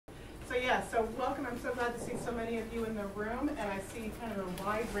Yeah, so welcome. I'm so glad to see so many of you in the room, and I see kind of a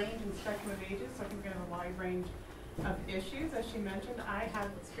wide range and spectrum of ages, so I think we have a wide range of issues. As she mentioned, I have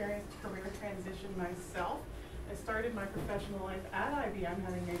experienced career transition myself. I started my professional life at IBM,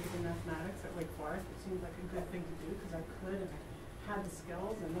 having majored in mathematics at Wake Forest. It seemed like a good thing to do because I could and I had the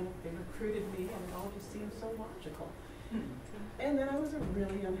skills, and then they recruited me, and it all just seemed so logical. And then I was a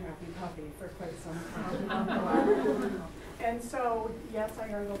really unhappy puppy for quite some time. And so, yes, I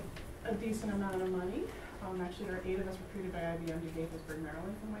earned a decent amount of money. Actually, there are 8 of us recruited by IBM to Gaithersburg,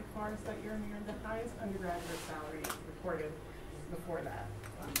 Maryland from Wake Forest that year, and we earned the highest undergraduate salary recorded before that.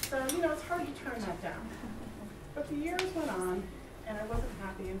 So, you know, it's hard to turn that down. But the years went on, and I wasn't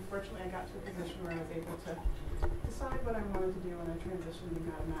happy. Unfortunately, I got to a position where I was able to decide what I wanted to do when I transitioned and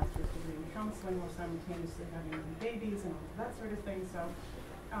got a master's degree in counseling while simultaneously having babies and all that sort of thing. So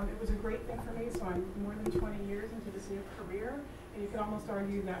it was a great thing for me. So I'm more than 20 years into this new career. And you could almost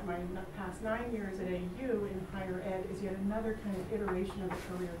argue that my past 9 years at AU in higher ed is yet another kind of iteration of a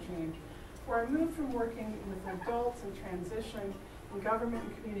career change, where I moved from working with adults and transition in government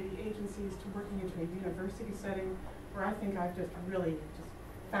and community agencies to working into a university setting where I think I've just really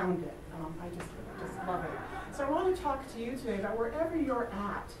found it. I just love it. So I want to talk to you today about wherever you're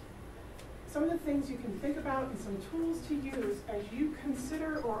at, some of the things you can think about and some tools to use as you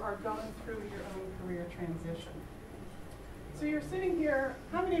consider or are going through your own career transition. So you're sitting here,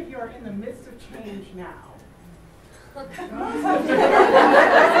 how many of you are in the midst of change now? Is there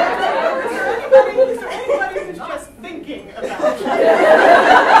anybody who's just thinking about change?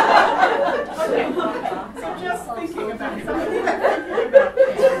 Okay, so just thinking about it. Some of you are thinking about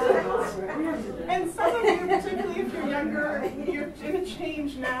change. And some of you, particularly if you're younger, you're in a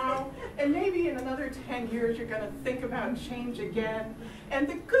change now, and maybe in another 10 years you're going to think about change again. And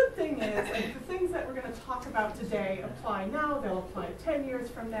the good thing is, like, the things that we're going to talk about today apply now, they'll apply 10 years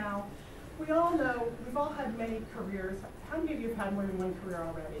from now. We all know, we've all had many careers. How many of you have had more than one career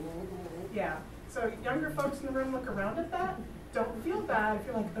already? Yeah. So younger folks in the room, look around at that. Don't feel bad if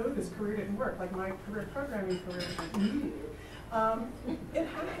you're like, oh, this career didn't work, like my career programming career. It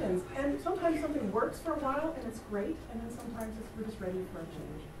happens. And sometimes something works for a while and it's great, and then sometimes we're just ready for a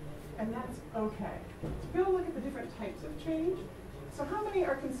change. And that's okay. So we'll look at the different types of change. So how many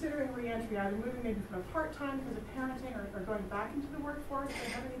are considering re-entry, either moving maybe from a part-time because of parenting or going back into the workforce? Do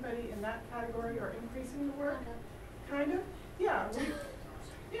you have anybody in that category, or increasing the work? Kind of? Yeah.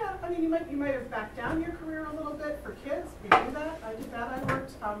 Yeah, I mean, you might have backed down your career a little bit for kids. We do that. I did that. I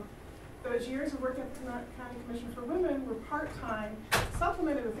worked, those years of working at the County Commission for Women were part-time,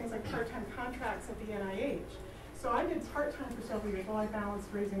 supplemented with things like part-time contracts at the NIH. So I did part-time for several years while I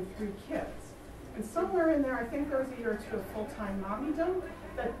balanced raising 3 kids. And somewhere in there, I think there was a year or 2 of full-time mommydom.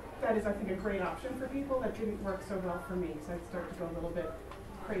 That is, I think, a great option for people. That didn't work so well for me, so I'd start to go a little bit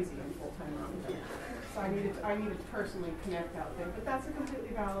crazy in full-time mommydom. So I needed to personally connect out there, but that's a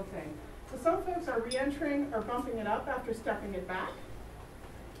completely valid thing. So some folks are re-entering or bumping it up after stepping it back.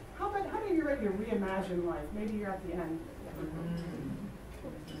 How about you ready to reimagine life? Maybe you're at the end.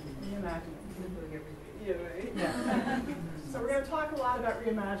 Reimagine it. Yeah, right? Yeah. So we're going to talk a lot about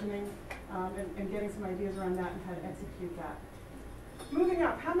reimagining and getting some ideas around that and how to execute that. Moving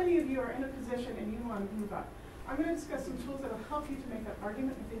up, how many of you are in a position and you want to move up? I'm going to discuss some tools that will help you to make that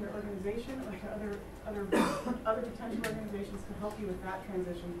argument within your organization or to other potential organizations to help you with that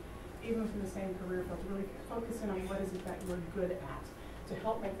transition, even from the same career field, to really focus in on what is it that you're good at to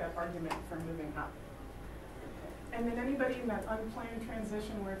help make that argument for moving up. And then anybody in that unplanned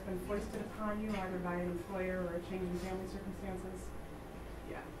transition where it's been foisted upon you either by an employer or a change in family circumstances,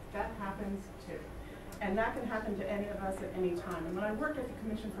 yeah, that happens too. And that can happen to any of us at any time. And when I worked at the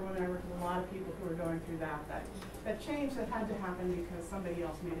Commission for Women, I worked with a lot of people who were going through that change that had to happen because somebody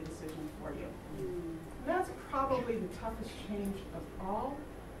else made a decision for you. And that's probably the toughest change of all,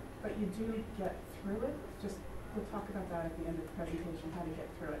 but you do get through it. We'll talk about that at the end of the presentation, how to get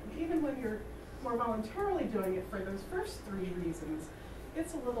through it. And even when you're more voluntarily doing it for those first 3 reasons,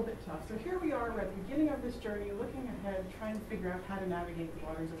 it's a little bit tough. So here we are, we're at the beginning of this journey, looking ahead, trying to figure out how to navigate the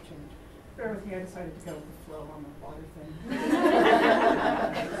waters of change. Bear with me, I decided to go with the flow on the water thing.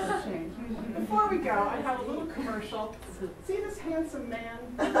 Change. Before we go, I have a little commercial. See this handsome man?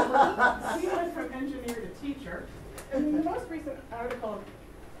 He went from engineer to teacher. And in the most recent article of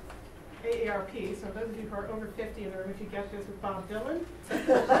AARP, so those of you who are over 50 in the room, if you get this with Bob Dylan.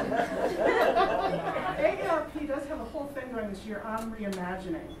 AARP does have a whole thing going this year on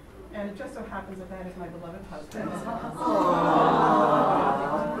reimagining. And it just so happens that that is my beloved husband.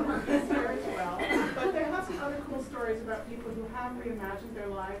 He's here as well. But they have some other cool stories about people who have reimagined their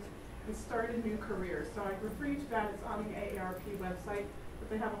lives and started new careers. So I refer you to that. It's on the AARP website. but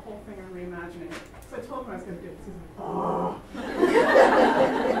they have a whole thing on reimagining. So I told him I was going to do it. He's like, oh.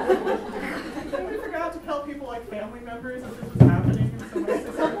 And we forgot to tell people like family members that this was happening. And so my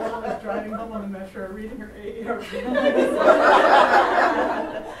sister was driving home on the metro, reading her AARP.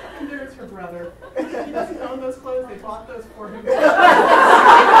 And there's her brother. He doesn't own those clothes. They bought those for him.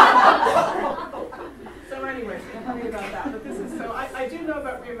 So anyways, funny about that. But this is so, I do know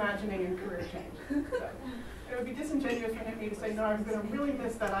about reimagining and career change. So it would be disingenuous for me to say, no, I'm going to really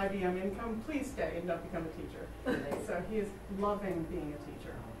miss that IBM income. Please stay and don't become a teacher. So he is loving being a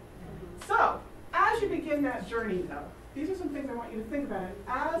teacher. So as you begin that journey, though, these are some things I want you to think about.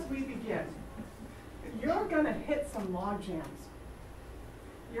 As we begin, you're going to hit some log jams.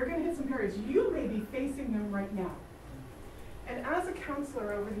 You're going to hit some barriers. You may be facing them right now. And as a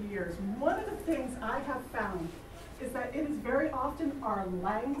counselor over the years, one of the things I have found is that it is very often our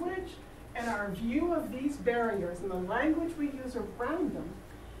language and our view of these barriers and the language we use around them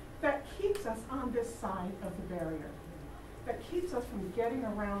that keeps us on this side of the barrier, that keeps us from getting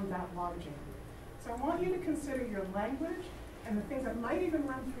around that logjam. So I want you to consider your language and the things that might even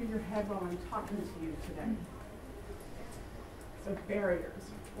run through your head while I'm talking to you today. So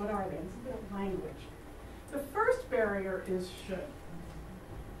barriers, what are they? This is the language. The first barrier is should.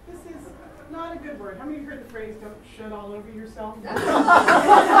 This is not a good word. How many of you heard the phrase, don't should all over yourself?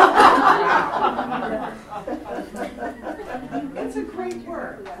 It's a great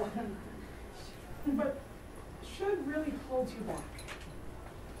word. But should really hold you back.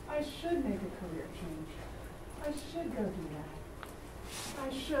 I should make a career change. I should go do that. I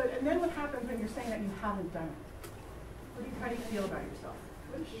should. And then what happens when you're saying that you haven't done it? How do you feel about yourself?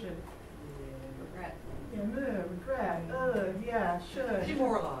 What is should? Regret. Yeah, regret. Yeah, should.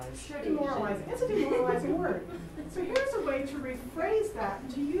 Demoralized. Demoralizing. It's a demoralizing word. So here's a way to rephrase that,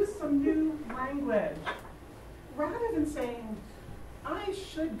 to use some new language. Rather than saying, I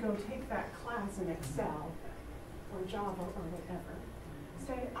should go take that class in Excel or Java or whatever,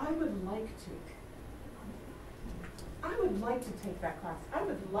 say, I would like to. I would like to take that class. I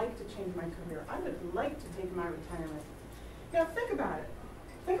would like to change my career. I would like to take my retirement. Now think about it.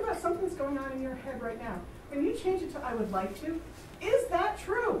 Think about something that's going on in your head right now. When you change it to I would like to, is that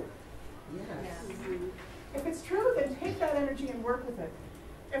true? Yes. If it's true, then take that energy and work with it.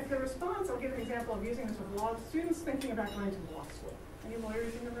 If the response, I'll give an example of using this with law students thinking about going to law school. Any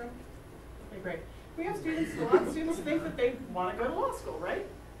lawyers in the room? Okay, great. We have students, a lot of students think that they want to go to law school, right?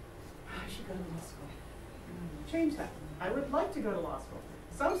 I should go to law school. Change that. I would like to go to law school.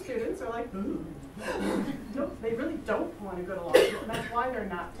 Some students are like, ooh. No, they really don't want to go to law school, and that's why they're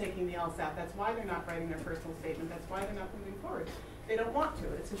not taking the LSAT. That's why they're not writing their personal statement. That's why they're not moving forward. They don't want to.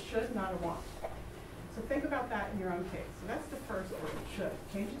 It's a should, not a want. So think about that in your own case. So that's the first word, should.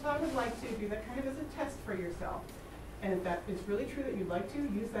 Change it to I would like to. Do that kind of as a test for yourself. And if that is really true that you'd like to,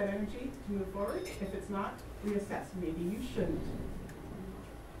 use that energy to move forward. If it's not, reassess. Maybe you shouldn't.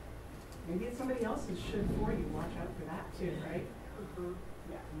 Maybe it's somebody else's should for you. Watch out for that too, right? Mm-hmm.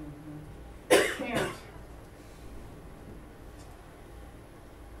 Yeah. Can't.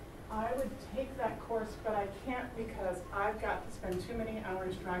 I would take that course, but I can't because I've got to spend too many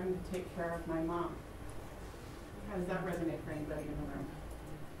hours driving to take care of my mom. How does that resonate for anybody in the room?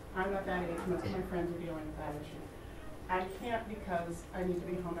 I'm not that age. Most of my friends are dealing with that issue. I can't because I need to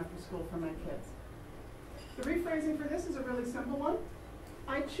be home after school for my kids. The rephrasing for this is a really simple one.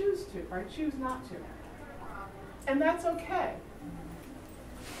 I choose to, or I choose not to. And that's okay.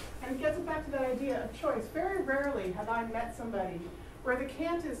 And it gets it back to that idea of choice. Very rarely have I met somebody where the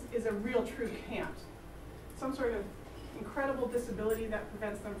can't is a real true can't. Some sort of incredible disability that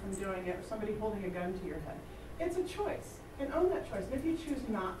prevents them from doing it, or somebody holding a gun to your head. It's a choice, and own that choice. And if you choose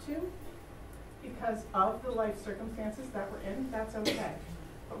not to, because of the life circumstances that we're in, that's okay.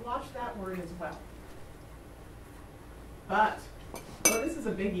 But watch that word as well. But, well, this is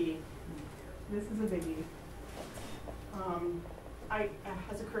a biggie. This is a biggie.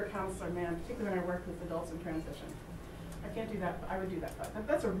 As a career counselor, man, particularly when I work with adults in transition, I can't do that, but I would do that. But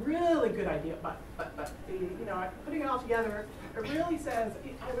that's a really good idea. But putting it all together, it really says,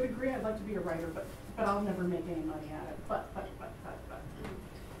 I would agree I'd like to be a writer, but I'll never make any money at it. But.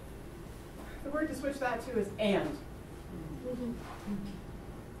 The word to switch that to is and.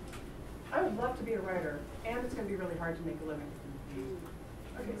 I would love to be a writer, and it's going to be really hard to make a living.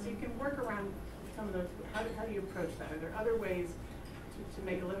 Okay, so you can work around some of those. How do you approach that? Are there other ways to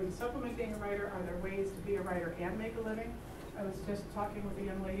make a living to supplement being a writer? Are there ways to be a writer and make a living? I was just talking with a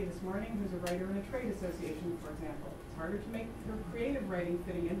young lady this morning who's a writer in a trade association, for example. It's harder to make her creative writing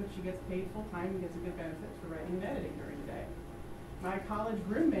fitting in, but she gets paid full time and gets a good benefit for writing and editing during the day. My college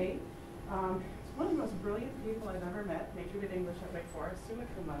roommate, one of the most brilliant people I've ever met, majored in English at Wake Forest, summa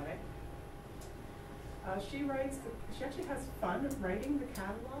cum laude. She actually has fun writing the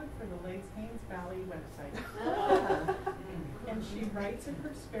catalog for the Lakes Haynes Valley website. And she writes in her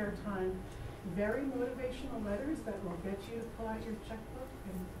spare time very motivational letters that will get you to pull out your checkbook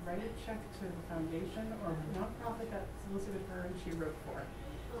and write a check to the foundation or nonprofit that solicited her and she wrote for.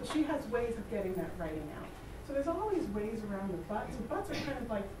 So she has ways of getting that writing out. So there's always ways around the butts. And butts are kind of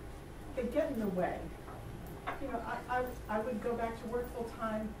like, they get in the way. You know, I would go back to work full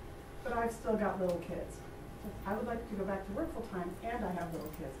time, but I've still got little kids. So I would like to go back to work full time and I have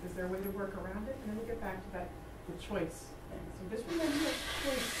little kids. Is there a way to work around it? And then we'll get back to that, the choice thing. So just remember the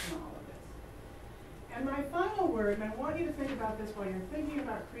choice in all of this. And my final word, and I want you to think about this while you're thinking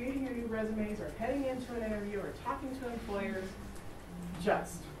about creating your new resumes or heading into an interview or talking to employers,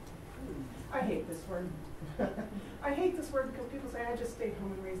 just. I hate this word. I hate this word because people say, I just stayed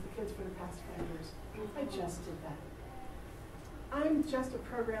home and raised the kids for the past 5 years. I just did that. I'm just a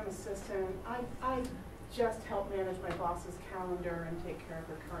program assistant. I just help manage my boss's calendar and take care of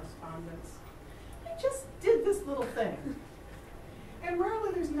her correspondence. I just did this little thing. And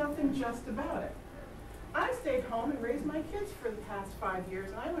rarely there's nothing just about it. I stayed home and raised my kids for the past 5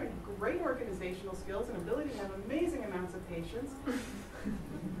 years, and I learned great organizational skills and ability to have amazing amounts of patience.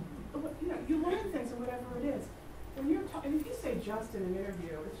 You know, you learn things in whatever it is. When you're and if you say just in an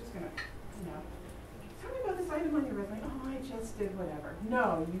interview, it's just gonna, you know, tell me about this item on your resume. Oh, I just did whatever.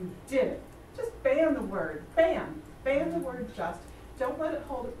 No, you didn't. Just ban the word. Ban the word just. Don't let it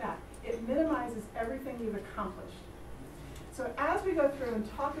hold it back. It minimizes everything you've accomplished. So as we go through and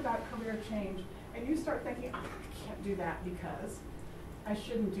talk about career change, and you start thinking, oh, I can't do that because I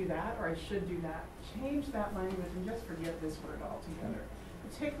shouldn't do that, or I should do that, change that language and just forget this word altogether.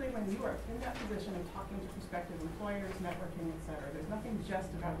 Particularly when you are in that position of talking to prospective employers, networking, etc. There's nothing just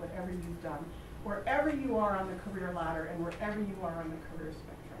about whatever you've done, wherever you are on the career ladder and wherever you are on the career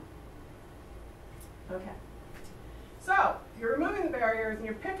spectrum. Okay. So, you're removing the barriers and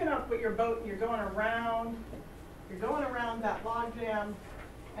you're picking up with your boat and you're going around that log jam,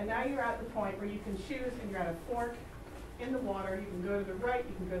 and now you're at the point where you can choose and you're at a fork in the water. You can go to the right,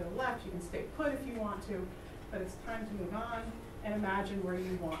 you can go to the left, you can stay put if you want to, but it's time to move on and imagine where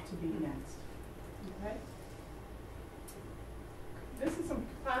you want to be next. Okay? This is some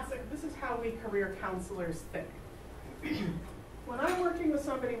classic, this is how we career counselors think. When I'm working with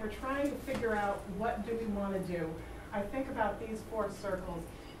somebody, we're trying to figure out what do we want to do. I think about these 4 circles,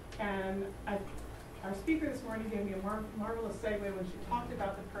 and our speaker this morning gave me a marvelous segue when she talked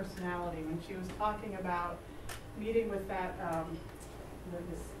about the personality, when she was talking about meeting with that,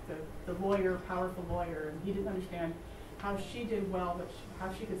 the lawyer, powerful lawyer, and he didn't understand how she did well, but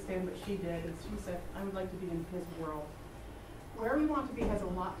how she could stand what she did, and she said, I would like to be in his world. Where we want to be has a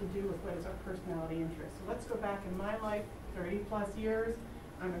lot to do with what is our personality interest. So let's go back in my life, 30 plus years.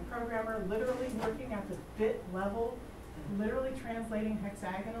 I'm a programmer, literally working at the bit level, literally translating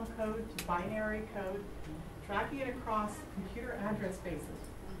hexagonal code to binary code, tracking it across computer address spaces.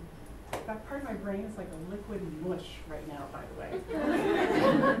 That part of my brain is like a liquid mush right now, by the way.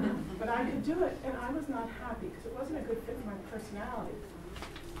 But I could do it, and I was not happy because it wasn't a good fit for my personality.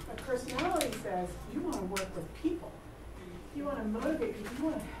 My personality says, you want to work with people. You want to motivate people. You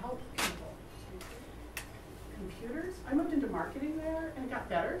want to help people. Computers, I moved into marketing there, and it got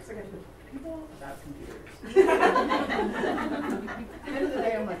better because I got to talk to people about computers. At the end of the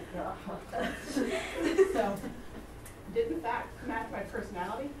day, I'm like, oh. So, did in fact match my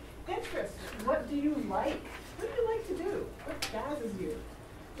personality. Interest. What do you like? What do you like to do? What jazzes you?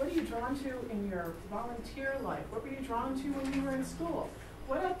 What are you drawn to in your volunteer life? What were you drawn to when you were in school?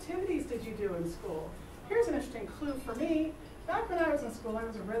 What activities did you do in school? Here's an interesting clue for me. Back when I was in school, I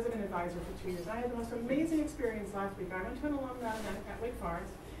was a resident advisor for 2 years. I had the most amazing experience last week. I went to an alumni event at Wake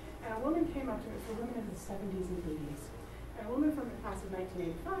Forest, and a woman came up to me, for women in the 70s and 80s. And a woman from the class of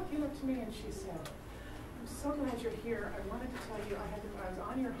 1985 came up to me and she said, I'm so glad you're here. I wanted to tell you, I was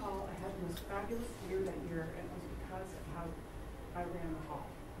on your hall. I had the most fabulous year that year, and it was because of how I ran the hall.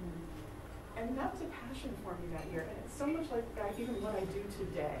 And that was a passion for me that year, and it's so much like even what I do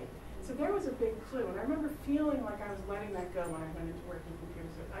today. So there was a big clue, and I remember feeling like I was letting that go when I went into working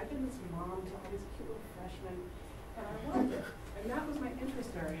computers. I've been this mom to all these cute little freshmen, and I loved it. And that was my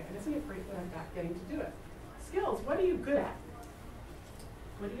interest area, and isn't it great that I'm back getting to do it? Skills, what are you good at?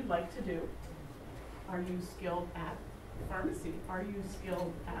 What do you like to do? Are you skilled at pharmacy? Are you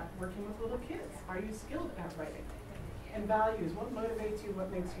skilled at working with little kids? Are you skilled at writing? And values, what motivates you,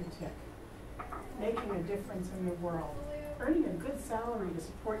 what makes you tick? Making a difference in the world. Earning a good salary to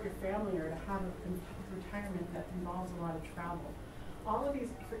support your family or to have a retirement that involves a lot of travel. all of these,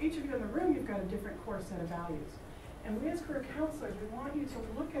 for each of you in the room, you've got a different core set of values. And we as career counselors, we want you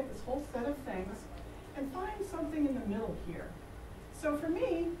to look at this whole set of things and find something in the middle here. So for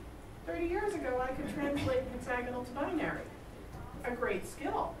me, 30 years ago, I could translate hexagonal to binary. A great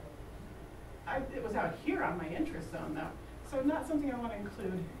skill. It was out here on my interest zone though. So not something I want to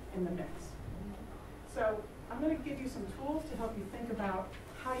include in the mix. So I'm going to give you some tools to help you think about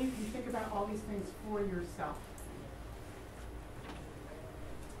how you can think about all these things for yourself.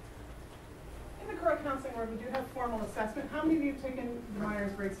 In the career counseling world, we do have formal assessment. How many of you have taken the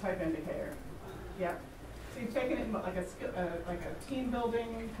Myers-Briggs type indicator? Yep. So you've taken it in like a team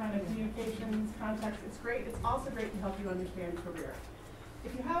building kind of communications context. It's great. It's also great to help you understand career.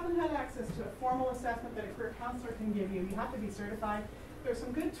 If you haven't had access to a formal assessment that a career counselor can give you, you have to be certified. There's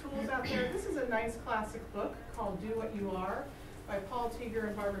some good tools out there. This is a nice classic book called Do What You Are by Paul Teager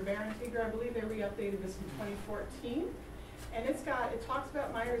and Barbara Barron-Teager. I believe they re-updated this in 2014. And it talks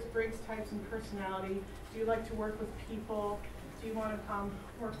about Myers-Briggs types and personality. Do you like to work with people? Do you want to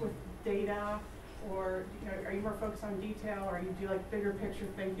work with data? Or are you more focused on detail? Or do you like bigger picture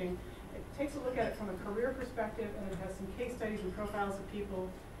thinking? It takes a look at it from a career perspective, and it has some case studies and profiles of people.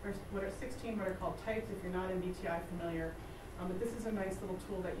 There's 16 what are called types if you're not MBTI familiar. But this is a nice little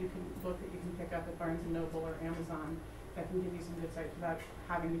tool that you can pick up at Barnes & Noble or Amazon that can give you some good sites without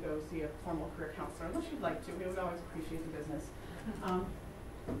having to go see a formal career counselor, unless you'd like to. We would always appreciate the business.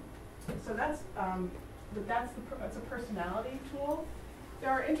 So that's a personality tool. There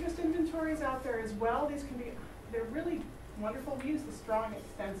are interest inventories out there as well. They're really wonderful. We use the strong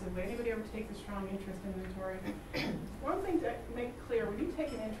extensively. Anybody ever take the strong interest inventory? One thing to make clear, when you take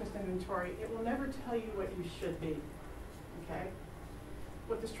an interest inventory, it will never tell you what you should be. Okay?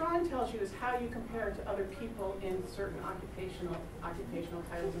 What the strong tells you is how you compare to other people in certain occupational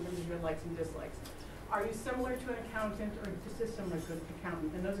titles in terms of your likes and dislikes. Are you similar to an accountant or dissimilar to an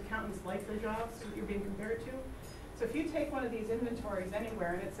accountant? And those accountants like their jobs that you're being compared to? So if you take one of these inventories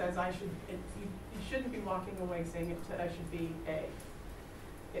anywhere and it says you shouldn't be walking away saying I should be A.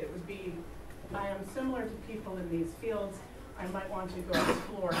 It would be, I am similar to people in these fields. I might want to go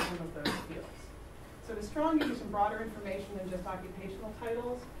explore some of those fields. So the strong gives you some broader information than just occupational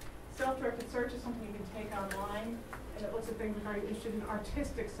titles. Self-directed search is something you can take online, and it looks at things like, are you interested in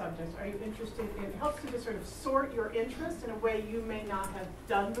artistic subjects? Are you interested in, it helps to just sort of sort your interest in a way you may not have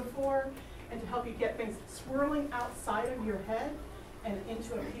done before, and to help you get things swirling outside of your head and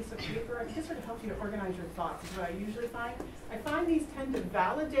into a piece of paper. It just sort of helps you to organize your thoughts is what I usually find. I find these tend to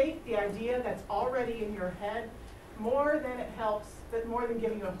validate the idea that's already in your head more than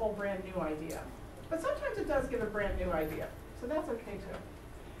giving you a whole brand new idea. But sometimes it does give a brand new idea, so that's okay too.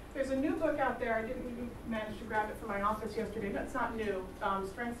 There's a new book out there. I didn't manage to grab it from my office yesterday. No, it's not new.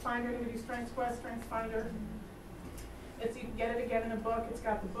 StrengthsFinder. Anybody do StrengthsQuest, StrengthsFinder? You can get it again in a book. It's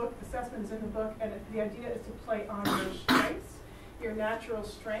got the book, assessment is in the book, and the idea is to play on your strengths, your natural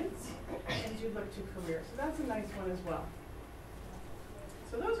strengths, and you look to career. So that's a nice one as well.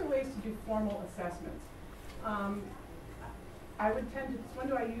 So those are ways to do formal assessments. I would tend to, when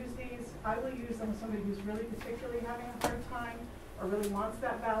do I use these? I will use them with somebody who's really particularly having a hard time or really wants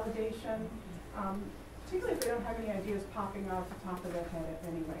that validation, particularly if they don't have any ideas popping off the top of their head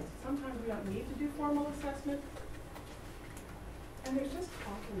anyway. Sometimes we don't need to do formal assessment. And they're just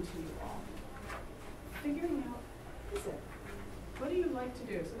talking to you all, figuring out, what do you like to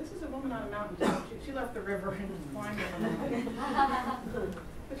do? So this is a woman on a mountain. She left the river and climbed over the mountain.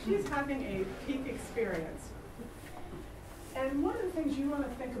 But she's having a peak experience. And one of the things you want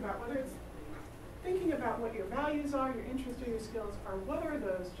to think about, whether it's thinking about what your values are, your interests or your skills, or what are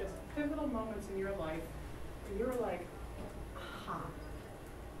those just pivotal moments in your life where you're like, aha,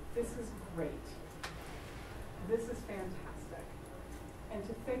 this is great. This is fantastic. And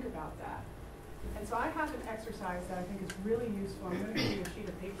to think about that. And so I have an exercise that I think is really useful. I'm going to give you a sheet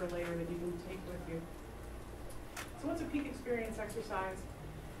of paper later that you can take with you. So what's a peak experience exercise?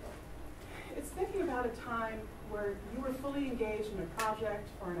 It's thinking about a time where you were fully engaged in a project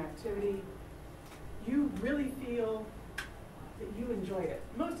or an activity. You really feel that you enjoyed it,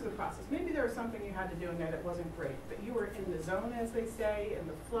 most of the process. Maybe there was something you had to do in there that wasn't great, but you were in the zone, as they say, in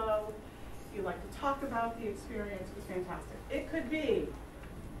the flow. You like to talk about the experience. It was fantastic. It could be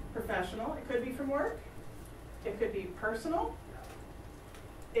professional. It could be from work. It could be personal.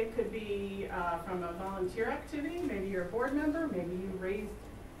 It could be from a volunteer activity. Maybe you're a board member. Maybe you raised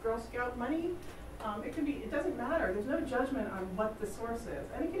Girl Scout money. It doesn't matter. There's no judgment on what the source is.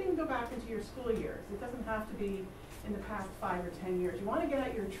 And it can even go back into your school years. It doesn't have to be in the past 5 or 10 years. You want to get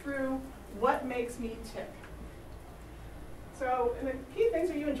at your true, what makes me tick? So, and the key things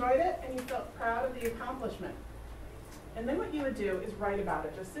are you enjoyed it and you felt proud of the accomplishment. And then what you would do is write about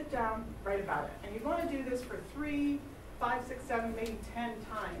it. Just sit down, write about it. And you want to do this for 3, 5, 6, 7, maybe 10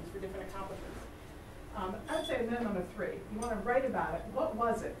 times for different accomplishments. I'd say a minimum of 3. You want to write about it. What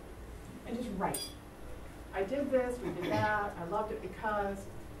was it? And just write. I did this, we did that, I loved it because.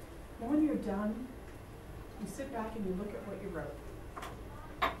 And when you're done, you sit back and you look at what you wrote.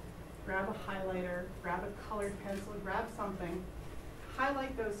 Grab a highlighter, grab a colored pencil, grab something,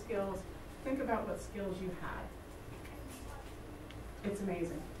 highlight those skills, think about what skills you had. It's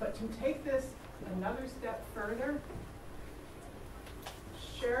amazing. But to take this another step further,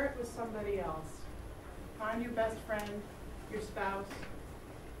 share it with somebody else. Find your best friend, your spouse,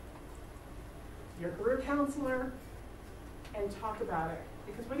 your career counselor, and talk about it.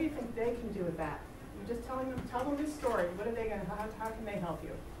 Because what do you think they can do with that? You're just tell them this story. What are they going to, how can they help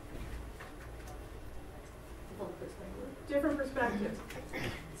you? Different perspectives.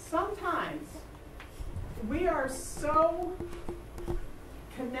 Sometimes we are so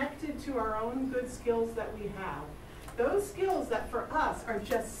connected to our own good skills that we have. Those skills that for us are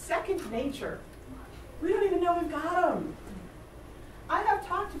just second nature. We don't even know we've got them. I have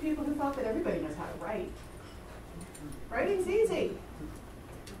talked to people who thought that everybody knows how to write. Writing's easy.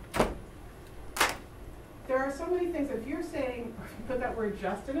 There are so many things. If you're saying, put that word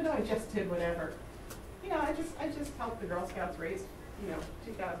just in it, I just did whatever. You know, I just helped the Girl Scouts raise,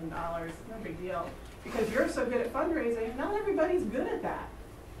 $2,000. No big deal. Because you're so good at fundraising, not everybody's good at that.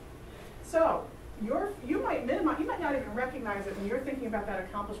 So you might not even recognize it when you're thinking about that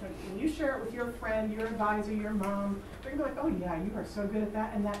accomplishment. When you share it with your friend, your advisor, your mom, they're gonna be like, oh yeah, you are so good at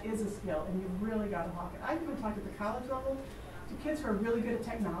that, and that is a skill, and you've really got to hawk it. I've even talked at the college level to kids who are really good at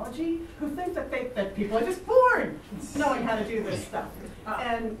technology, who think that people are just born knowing how to do this stuff,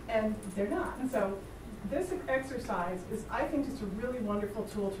 and they're not. And so this exercise is, I think, just a really wonderful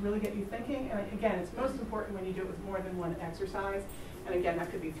tool to really get you thinking. And again, it's most important when you do it with more than one exercise. And again,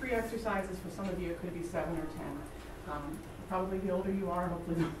 that could be 3 exercises. For some of you, it could be 7 or 10. Probably the older you are,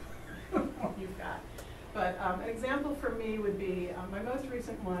 hopefully the more you've got. But an example for me would be, my most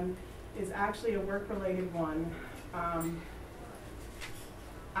recent one is actually a work-related one.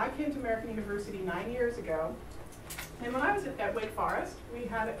 I came to American University 9 years ago. And when I was at Wake Forest, we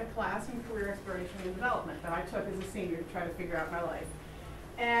had a class in career exploration and development that I took as a senior to try to figure out my life.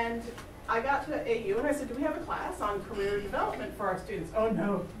 And I got to AU and I said, do we have a class on career development for our students? Oh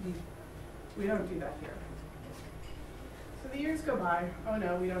no, we don't do that here. So the years go by, oh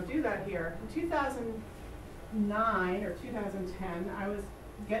no, we don't do that here. In 2009 or 2010, I was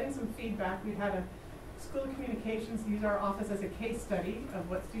getting some feedback. We had a School of Communications use our office as a case study of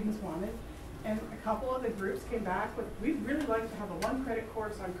what students wanted. And a couple of the groups came back with, we'd really like to have a 1-credit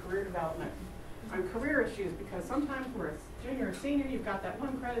course on career development, on career issues, because sometimes we're a junior or senior, you've got that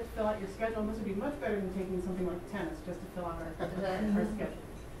 1 credit to fill out your schedule, and this would be much better than taking something like tennis just to fill out our schedule.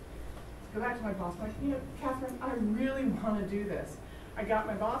 Go back to my boss, I'm like, Catherine, I really want to do this. I got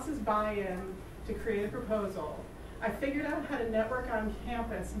my boss's buy-in to create a proposal. I figured out how to network on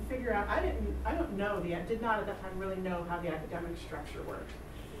campus and figure out, I did not at that time really know how the academic structure worked.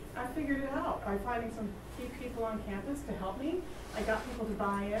 I figured it out by finding some key people on campus to help me. I got people to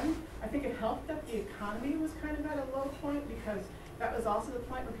buy in. I think it helped that the economy was kind of at a low point, because that was also the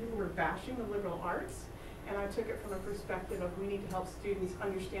point where people were bashing the liberal arts. And I took it from a perspective of, we need to help students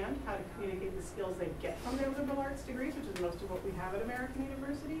understand how to communicate the skills they get from their liberal arts degrees, which is most of what we have at American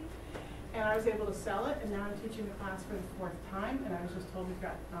University. And I was able to sell it, and now I'm teaching the class for the 4th time, and I was just told we've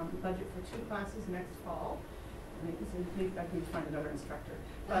got budget for 2 classes next fall. I need to find another instructor.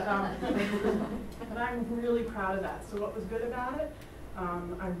 But I'm really proud of that. So what was good about it?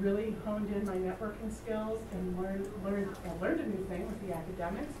 I really honed in my networking skills and learned a new thing with the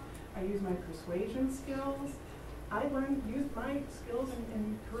academics. I used my persuasion skills. I used my skills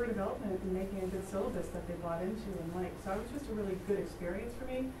in career development and making a good syllabus that they bought into and liked. So it was just a really good experience for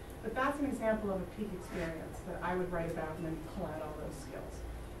me. But that's an example of a peak experience that I would write about and then pull out all those skills.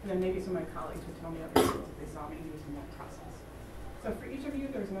 And then maybe some of my colleagues would tell me other skills if they saw me using that process. So for each of you,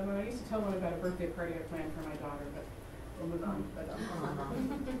 there's another one. I used to tell one about a birthday party I planned for my daughter, but we'll move on. But,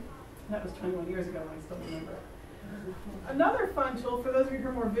 that was 21 years ago, and I still remember it. Another fun tool for those of you who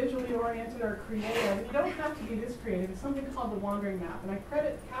are more visually oriented or creative, and you don't have to be this creative, is something called the Wandering Map. And I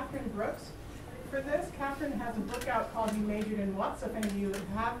credit Catherine Brooks for this. Catherine has a book out called You Majored in What? So if any of you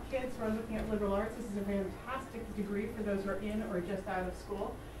have kids who are looking at liberal arts, this is a fantastic degree for those who are in or just out of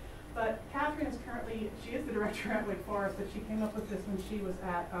school. But Catherine is she is the director at Wake Forest, but she came up with this when she was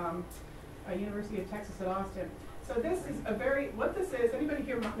at University of Texas at Austin. So this is what this is, anybody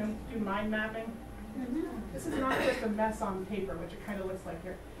here do mind mapping? Mm-hmm. This is not just a mess on paper, which it kind of looks like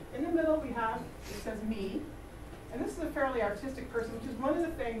here. In the middle we have, it says me. And this is a fairly artistic person, which is one of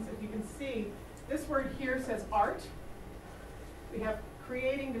the things, if you can see, this word here says art. We have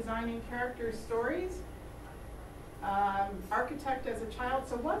creating, designing characters, stories, architect as a child.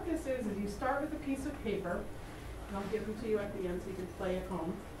 So what this is you start with a piece of paper, and I'll give them to you at the end so you can play at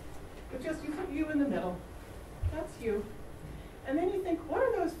home. But just, you put you in the middle. That's you. And then you think, what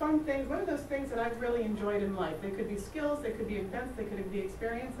are those fun things, what are those things that I've really enjoyed in life? They could be skills, they could be events, they could be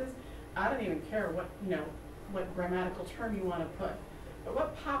experiences. I don't even care what, what grammatical term you want to put. But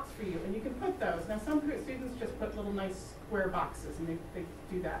what pops for you? And you can put those. Now some students just put little nice square boxes and they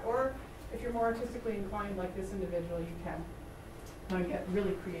do that. Or if you're more artistically inclined like this individual, you can get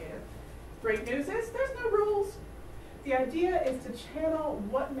really creative. Great news is there's no rules. The idea is to channel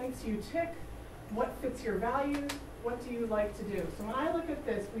what makes you tick, what fits your values, what do you like to do. So when I look at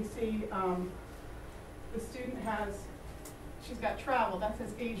this, we see the student has, she's got travel, that says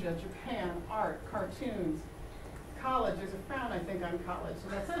Asia, Japan, art, cartoons, college, there's a frown I think on college, so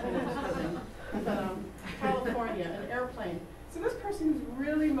that's kind of disturbing. But California, an airplane. So this person is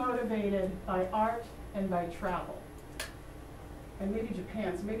really motivated by art and by travel. And maybe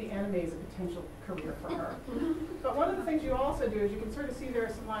Japan, so maybe anime is a potential career for her. But one of the things you also do is you can sort of see there are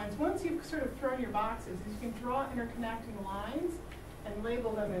some lines. Once you've sort of thrown your boxes, is you can draw interconnecting lines and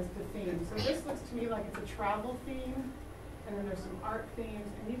label them as the themes. So this looks to me like it's a travel theme, and then there's some art themes,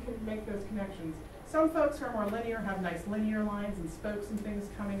 and you can make those connections. Some folks who are more linear have nice linear lines and spokes and things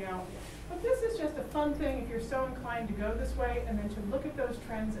coming out. But this is just a fun thing if you're so inclined to go this way, and then to look at those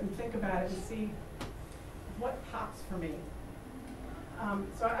trends and think about it and see what pops for me.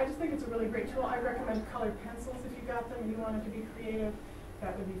 So I just think it's a really great tool. I recommend colored pencils if you got them and you wanted to be creative.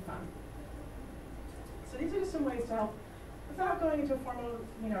 That would be fun. So these are just some ways to help without going into a formal,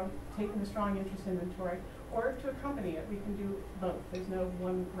 taking a strong interest inventory, or to accompany it. We can do both. There's no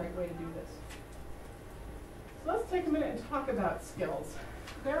one right way to do this. So let's take a minute and talk about skills.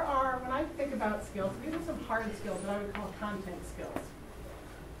 There are, when I think about skills, these are some hard skills that I would call content skills.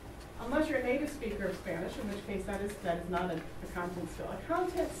 Unless you're a native speaker of Spanish, in which case that is not a content skill. A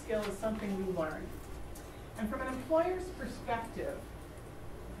content skill is something you learn. And from an employer's perspective,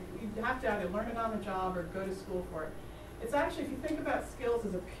 you have to either learn it on the job or go to school for it. It's actually, if you think about skills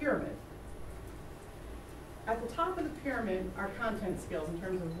as a pyramid, at the top of the pyramid are content skills in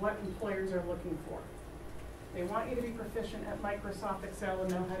terms of what employers are looking for. They want you to be proficient at Microsoft Excel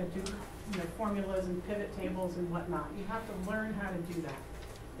and know how to do formulas and pivot tables and whatnot. You have to learn how to do that.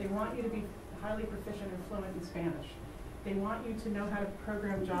 They want you to be highly proficient and fluent in Spanish. They want you to know how to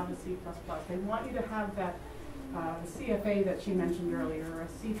program Java, C++. They want you to have that CFA that she mentioned earlier, or a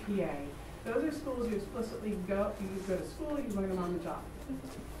CPA. Those are schools you explicitly go to school, you learn them on the job.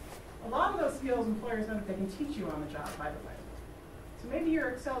 A lot of those skills employers know that they can teach you on the job, by the way. So maybe your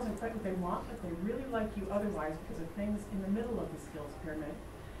Excel isn't quite what they want, but they really like you otherwise because of things in the middle of the skills pyramid.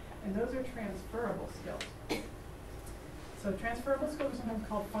 And those are transferable skills. So transferable skills are sometimes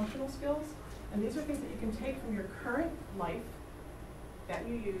called functional skills, and these are things that you can take from your current life that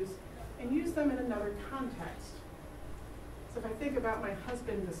you use and use them in another context. So if I think about my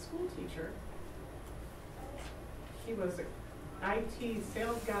husband, the school teacher, he was an IT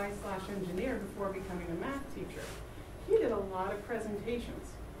sales guy / engineer before becoming a math teacher. He did a lot of presentations.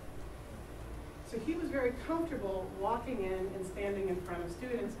 So he was very comfortable walking in and standing in front of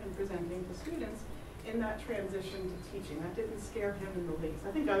students and presenting to students in that transition to teaching. That didn't scare him in the least.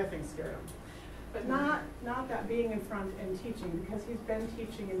 I think other things scared him. But not that being in front and teaching, because he's been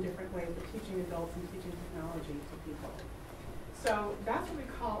teaching in different ways, but teaching adults and teaching technology to people. So that's what we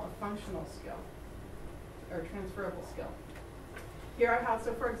call a functional skill, or transferable skill. Here I have,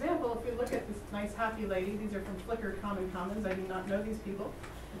 so for example, if we look at this nice happy lady, these are from Flickr Common Commons. I do not know these people.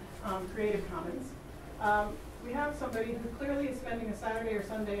 Creative Commons. We have somebody who clearly is spending a Saturday or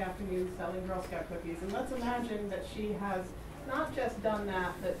Sunday afternoon selling Girl Scout cookies. And let's imagine that she has not just done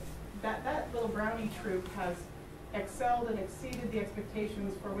that, but that little brownie troop has excelled and exceeded the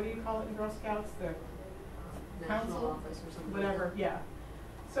expectations for, what do you call it in Girl Scouts? The council office or something. Whatever, yeah.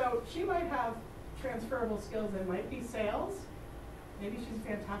 So she might have transferable skills. They might be sales. Maybe she's a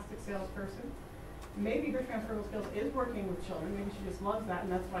fantastic salesperson. Maybe her transferable skills is working with children. Maybe she just loves that,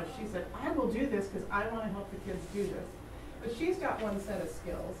 and that's why she said, I will do this because I want to help the kids do this. But she's got one set of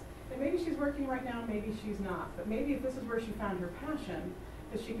skills. And maybe she's working right now, maybe she's not. But maybe if this is where she found her passion,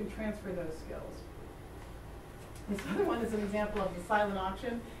 that she can transfer those skills. This other one is an example of the silent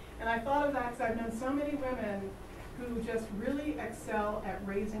auction. And I thought of that because I've known so many women who just really excel at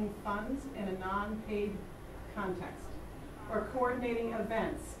raising funds in a non-paid context, or coordinating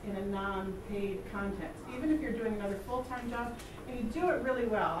events in a non-paid context, even if you're doing another full-time job, and you do it really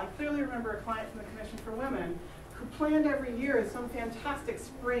well. I clearly remember a client from the Commission for Women planned every year some fantastic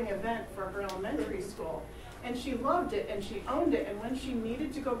spring event for her elementary school. And she loved it and she owned it, and when she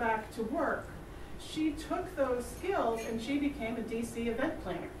needed to go back to work, she took those skills and she became a DC event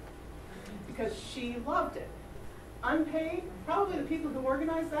planner because she loved it. Unpaid, probably the people who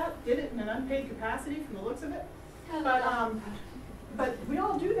organized that did it in an unpaid capacity from the looks of it. But we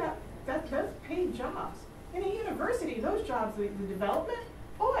all do that. That's paid jobs. In a university, those jobs, the development,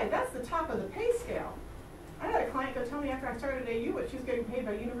 boy, that's the top of the pay scale. I had a client go tell me after I started at AU what she was getting paid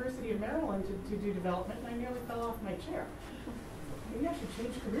by University of Maryland to do development, and I nearly fell off my chair. Maybe I should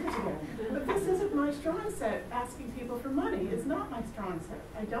change careers again. But this isn't my strong set. Asking people for money is not my strong set.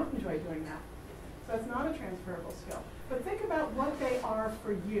 I don't enjoy doing that. So it's not a transferable skill. But think about what they are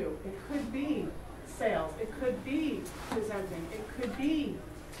for you. It could be sales. It could be presenting. It could be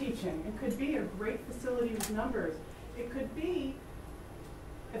teaching. It could be a great facility with numbers. It could be,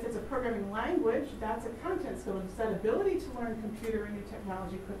 if it's a programming language, that's a content skill. If it's that ability to learn computer and new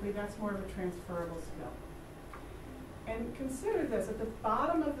technology quickly, that's more of a transferable skill. And consider this, at the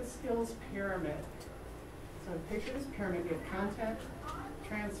bottom of the skills pyramid, so picture this pyramid, we have content,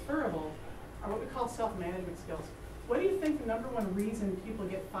 transferable, or what we call self-management skills. What do you think the #1 reason people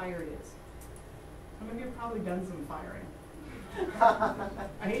get fired is? Some of you have probably done some firing.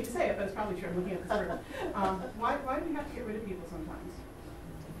 I hate to say it, but it's probably true. I'm looking at the circle. Why do we have to get rid of people sometimes?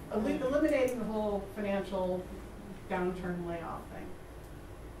 Eliminating the whole financial downturn layoff thing.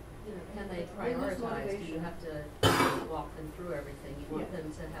 You know, can they prioritize? Do you have to walk them through everything? You want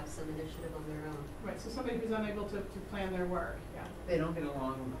them to have some initiative on their own. Right, so somebody who's unable to plan their work, yeah. They don't get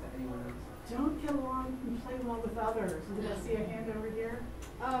along with anyone else. Don't get along and play well with others. Did I see a hand over here?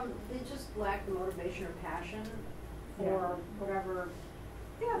 They just lack the motivation or passion for whatever.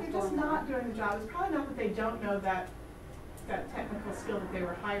 Yeah, they're just not doing the job. It's probably not that they don't know that technical skill that they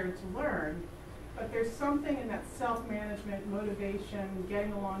were hired to learn, but there's something in that self-management, motivation,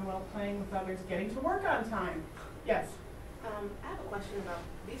 getting along well, playing with others, getting to work on time. Yes? I have a question about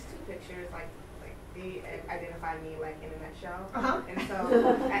these two pictures, like they identify me like in a nutshell. And so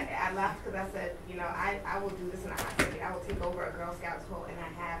I laughed because I said, you know, I will do this in a hot second. I will take over a Girl Scouts whole, and I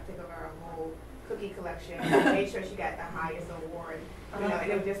have take over a whole cookie collection. I made sure she got the highest award, you know,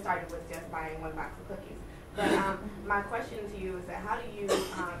 and it just started with just buying 1 box of cookies. But my question to you is that how do you,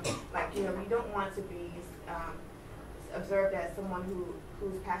 like, you know, you don't want to be observed as someone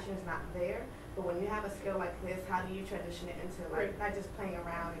whose passion is not there, but when you have a skill like this, how do you transition it into, like, not just playing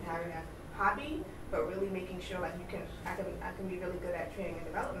around and having a hobby, but really making sure, like, I can be really good at training and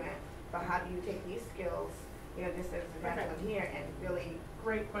development, but how do you take these skills, you know, just as an example here, and really,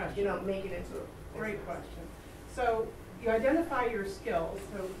 great question. You know, make it into a great question. So you identify your skills.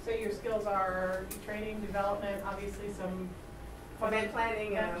 So say your skills are training, development, obviously some event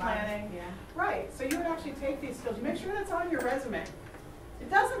planning. Yeah. Right. So you would actually take these skills. You make sure that's on your resume. It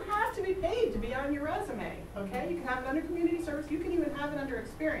doesn't have to be paid to be on your resume. Okay? You can have it under community service. You can even have it under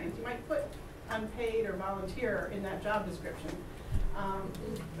experience. You might put unpaid or volunteer in that job description.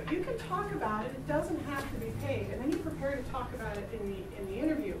 But you can talk about it. It doesn't have to be paid. And then you prepare to talk about it in the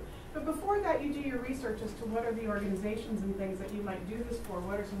interview. But before that, you do your research as to what are the organizations and things that you might do this for.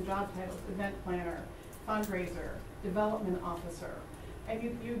 What are some job titles? Event planner, fundraiser, development officer. And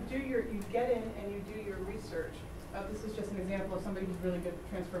you get in and you do your research. This is just an example of somebody who's really good at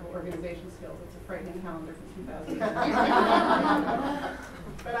transferable organization skills. It's a frightening calendar from 2000.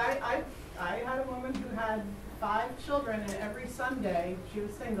 But I had a woman who had 5 children, and every Sunday, she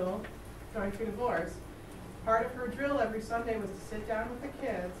was single, going through divorce. Part of her drill every Sunday was to sit down with the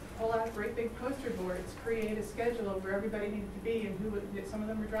kids, pull out great big poster boards, create a schedule of where everybody needed to be and some of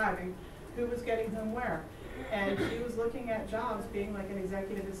them were driving, who was getting whom where. And she was looking at jobs being like an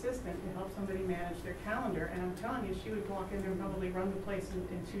executive assistant to help somebody manage their calendar. And I'm telling you, she would walk in there and probably run the place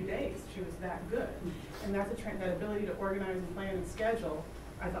in 2 days. She was that good. And that's that ability to organize and plan and schedule,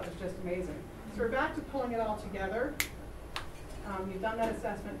 I thought was just amazing. So we're back to pulling it all together. You've done that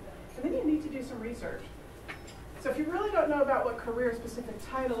assessment. And then you need to do some research. So if you really don't know about what career-specific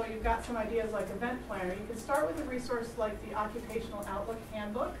title, or you've got some ideas like event planner, you can start with a resource like the Occupational Outlook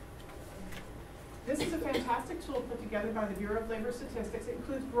Handbook. This is a fantastic tool put together by the Bureau of Labor Statistics. It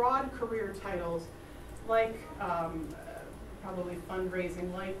includes broad career titles like probably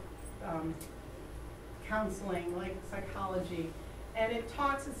fundraising, like counseling, like psychology. And it's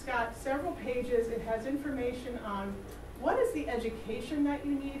got several pages. It has information on what is the education that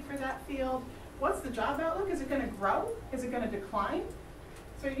you need for that field. What's the job outlook? Is it going to grow? Is it going to decline?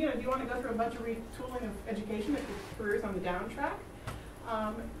 So, you know, do you want to go through a bunch of retooling of education if your career is on the down track?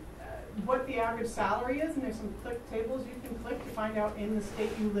 what the average salary is, and there's some click tables you can click to find out in the state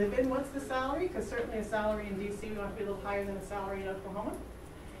you live in what's the salary, because certainly a salary in DC we want to be a little higher than a salary in Oklahoma.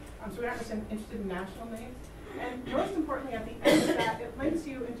 So we aren't just interested in national names. And most importantly, at the end of that, it links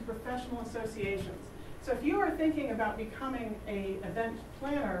you into professional associations. So if you are thinking about becoming an event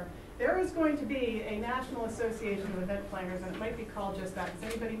planner, there is going to be a National Association of Event Planners, and it might be called just that.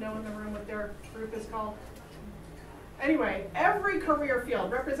 Does anybody know in the room what their group is called? Anyway, every career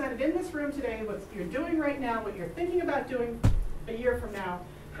field represented in this room today, what you're doing right now, what you're thinking about doing a year from now,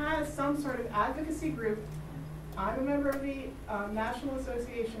 has some sort of advocacy group. I'm a member of the National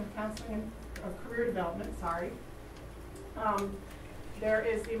Association of Counseling and of Career Development, sorry. There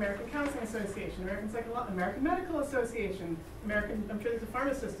is the American Counseling Association, American Medical Association, I'm sure there's a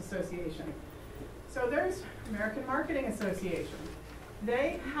Pharmacist Association. So there's American Marketing Association.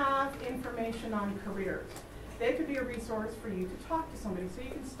 They have information on careers. They could be a resource for you to talk to somebody. So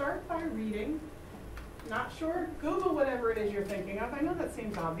you can start by reading. Not sure? Google whatever it is you're thinking of. I know that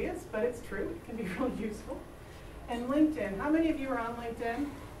seems obvious, but it's true. It can be really useful. And LinkedIn. How many of you are on LinkedIn?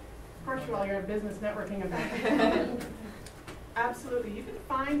 Of course you all, you're at a business networking event. Absolutely. You can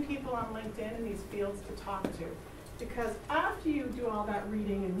find people on LinkedIn in these fields to talk to. Because after you do all that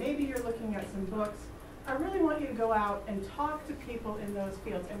reading, and maybe you're looking at some books, I really want you to go out and talk to people in those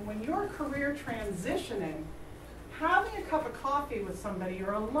fields. And when you're career transitioning, having a cup of coffee with somebody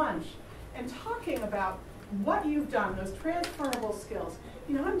or a lunch and talking about what you've done, those transferable skills.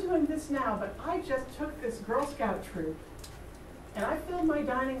 You know, I'm doing this now, but I just took this Girl Scout troop and I filled my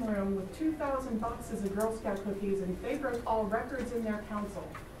dining room with 2,000 boxes of Girl Scout cookies, and they broke all records in their council.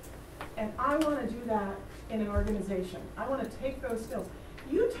 And I want to do that in an organization. I want to take those skills.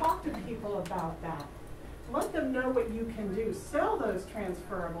 You talk to people about that. Let them know what you can do. Sell those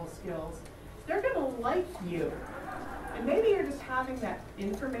transferable skills. They're going to like you. And maybe you're just having that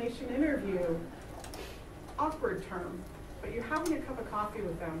information interview, awkward term, but you're having a cup of coffee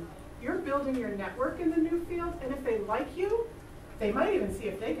with them. You're building your network in the new field, and if they like you, they might even see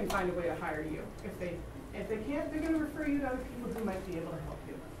if they can find a way to hire you. If they can't, they're going to refer you to other people who might be able to help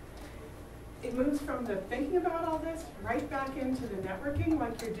you. It moves from the thinking about all this right back into the networking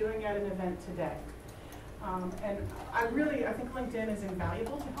like you're doing at an event today. And I think LinkedIn is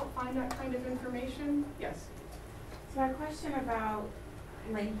invaluable to help find that kind of information. Yes? So my question about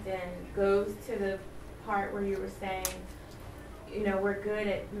LinkedIn goes to the part where you were saying, you know, we're good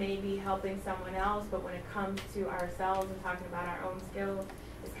at maybe helping someone else, but when it comes to ourselves and talking about our own skills,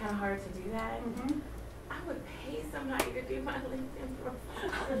 it's kind of hard to do that. Mm-hmm. I would pay somebody to do my LinkedIn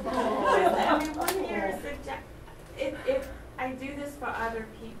profile. I mean, one year if I do this for other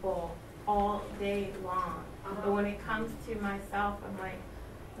people all day long, but when it comes to myself, I'm like,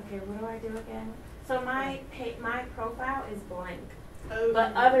 okay, what do I do again? So my profile is blank,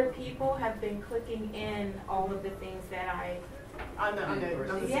 but other people have been clicking in all of the things that I.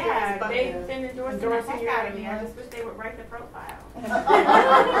 They've been endorsing the heck out of me. I just wish they would write the profile.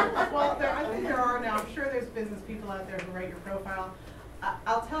 Well, I think there are now. I'm sure there's business people out there who write your profile.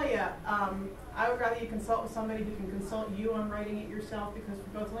 I'll tell you, I would rather you consult with somebody who can consult you on writing it yourself, because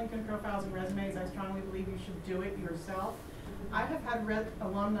for both LinkedIn profiles and resumes, I strongly believe you should do it yourself. I have had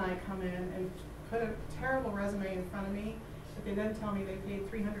alumni come in and put a terrible resume in front of me that they then tell me they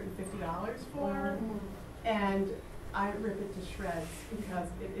paid $350 for, and I rip it to shreds because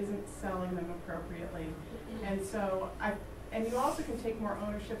it isn't selling them appropriately. And so and you also can take more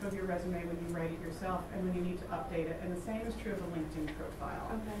ownership of your resume when you write it yourself and when you need to update it. And the same is true of a LinkedIn profile.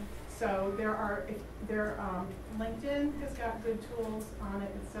 Okay. So LinkedIn has got good tools on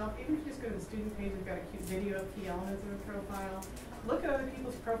it itself. Even if you just go to the student page, we've got a cute video of key elements of a profile. Look at other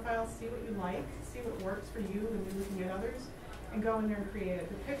people's profiles, see what you like, see what works for you and you're looking at others, and go in there and create it.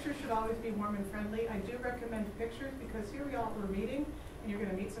 The picture should always be warm and friendly. I do recommend pictures because here we all are meeting, and you're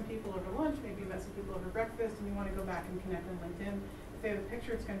going to meet some people over lunch, maybe you met some people over breakfast, and you want to go back and connect on LinkedIn. If they have a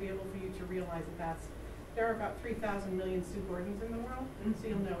picture, it's going to be able for you to realize that there are about 3,000 million Sue Gordons in the world, so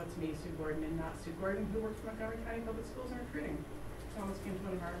you'll know it's me, Sue Gordon, and not Sue Gordon, who works for Montgomery County Public Schools in recruiting. She almost came to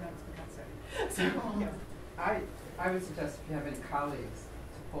one of our events, for God's sake. So, yes. I would suggest if you have any colleagues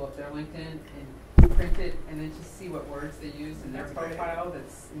to pull up their LinkedIn and print it and then just see what words they use in their profile.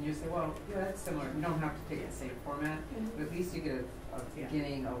 And you say, well, yeah, that's similar. You don't have to take the same format, but at least you get a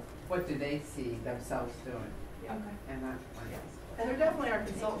beginning of what do they see themselves doing. Okay. And that's yes. And there definitely are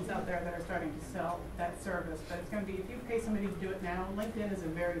consultants out there that are starting to sell that service, but it's going to be, if you pay somebody to do it now, LinkedIn is a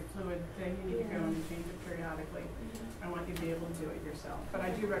very fluid thing. You need to go and change it periodically. I want you to be able to do it yourself. But I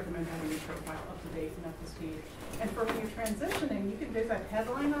do recommend having your profile up to date and up to speed. And for when you're transitioning, there's that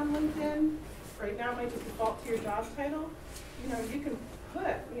headline on LinkedIn. Right now it might just default to your job title. You know, you can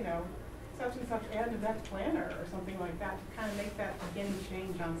put, such and such and event planner or something like that to kind of make that beginning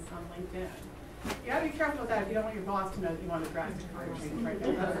change on LinkedIn. You gotta be careful with that if you don't want your boss to know that you want a drastic career change right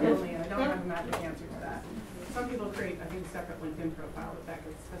now. That's the only, and I don't have a magic answer to that. Some people create, I think, a separate LinkedIn profile with that,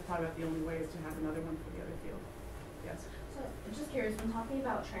 because that's probably about the only way is to have another one for the other field. Yes? So I'm just curious, when talking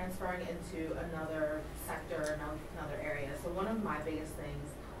about transferring into another sector, another area, so one of my biggest things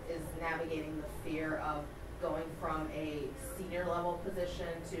is navigating the fear of going from a senior level position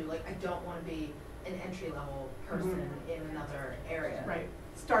to, like, I don't want to be an entry level person in another area. Right.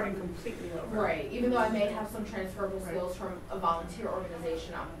 Starting completely over. Right. Even though I may have some transferable skills from a volunteer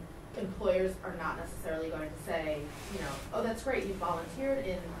organization, employers are not necessarily going to say, you know, oh, that's great, you volunteered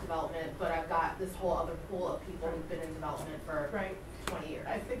in development, but I've got this whole other pool of people who've been in development for 20 years.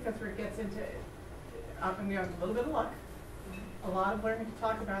 I think that's where it gets into, and we have a little bit of luck, a lot of learning to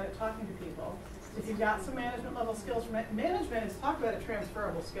talk about it, talking to people. If you've got some management level skills, management is, talk about a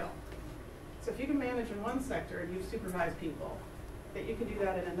transferable skill. So if you can manage in one sector and you supervise people, that you can do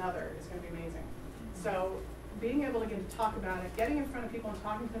that in another is going to be amazing. So being able to get to talk about it, getting in front of people and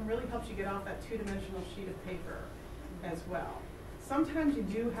talking to them really helps you get off that two-dimensional sheet of paper as well. Sometimes you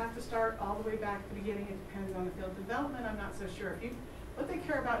do have to start all the way back at the beginning. It depends on the field. Development, I'm not so sure. What they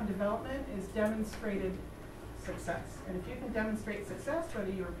care about in development is demonstrated success. And if you can demonstrate success,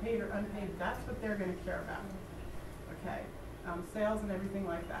 whether you were paid or unpaid, that's what they're going to care about. Okay? Sales and everything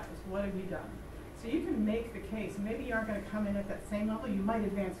like that is what have you done? So you can make the case. Maybe you aren't going to come in at that same level. You might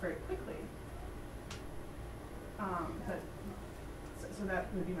advance very quickly. So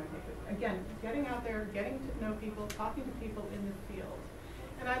that would be my take. Again, getting out there, getting to know people, talking to people in the field.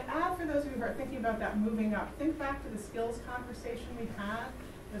 And I'd add, for those of you who are thinking about that moving up, think back to the skills conversation we had,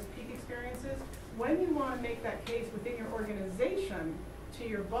 those peak experiences. When you want to make that case within your organization to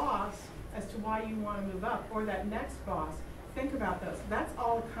your boss as to why you want to move up, or that next boss, think about those. That's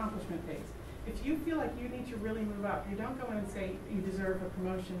all accomplishment based. If you feel like you need to really move up, you don't go in and say you deserve a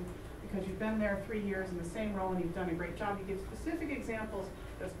promotion because you've been there 3 years in the same role and you've done a great job. You give specific examples.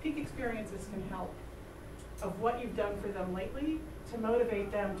 Those peak experiences can help of what you've done for them lately to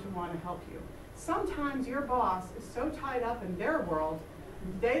motivate them to want to help you. Sometimes your boss is so tied up in their world,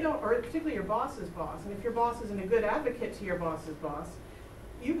 they don't, or particularly your boss's boss, and if your boss isn't a good advocate to your boss's boss,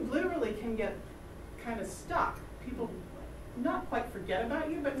 you literally can get kind of stuck. People not quite forget about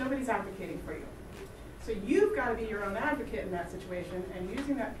you, but nobody's advocating for you. So you've got to be your own advocate in that situation, and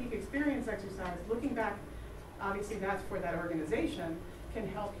using that peak experience exercise, looking back, obviously that's for that organization, can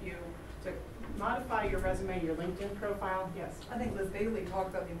help you to modify your resume, your LinkedIn profile. Yes? I think Liz Bailey talked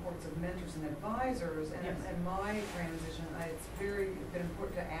about the importance of mentors and advisors, and in my transition, it's been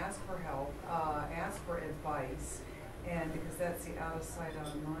important to ask for help, ask for advice, and because that's the out of sight, out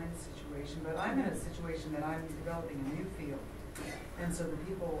of mind situation. But I'm in a situation that I'm developing a new field. And so the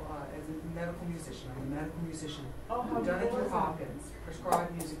people, as a medical musician, I'm a medical musician. Oh, I've done it through Hopkins,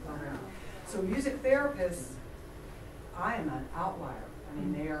 prescribed music program. So music therapists, I am an outlier. I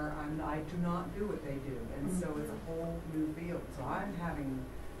mean, I do not do what they do. And so it's a whole new field. So I'm having,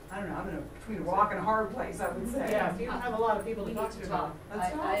 I don't know, I'm between a rock and a hard place, I would say. Yeah, you don't have a lot of people to talk to about.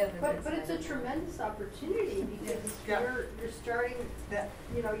 But it's a tremendous opportunity because you're starting that,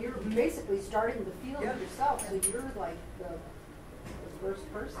 you know, you're basically starting the field yourself, so you're like the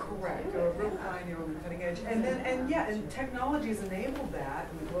first person. Correct, or a real pioneer on the cutting edge. And then, and technology has enabled that,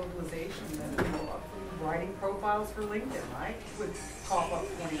 and the globalization, and writing profiles for LinkedIn, right? Would cough up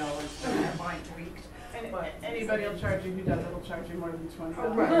 $20 to have mine tweaked. And anybody will charge you who does it will charge you more than $20.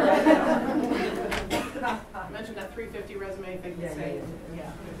 Oh, right. I mentioned that 350 resume thing.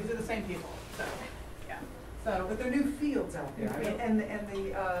 Yeah. These are the same people. So, yeah. So, but there are new fields out there. I mean,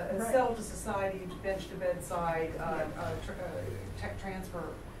 and the cell to society, bench to bedside, tech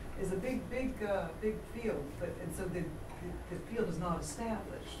transfer is a big field. And so the field is not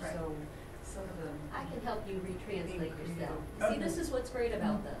established. Right. So some of them. I can help you retranslate yourself. See, this is what's great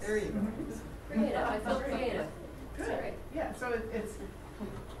about this. There you go. Creative. I feel creative. Good. Right. Yeah. So it's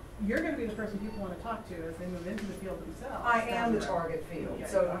you're going to be the person people want to talk to as they move into the field themselves. I am the target field. Yeah,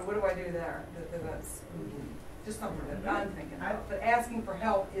 so what do I do there? That's just something that I'm thinking of. But asking for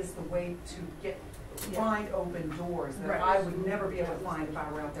help is the way to find open doors that I would never be able to find if I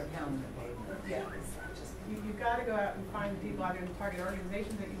were out there pounding the pavement. Yeah. You've got to go out and find people out in the target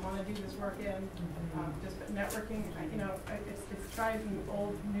organizations that you want to do this work in. Just networking, you know, it's tried in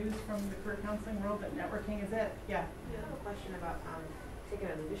old news from the career counseling world that networking is it. Yeah. I have a question about taking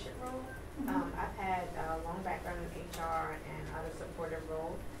a leadership role. I've had a long background in HR and other supportive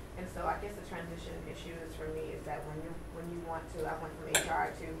roles, and so I guess the transition issue is for me is that when you want to, I went from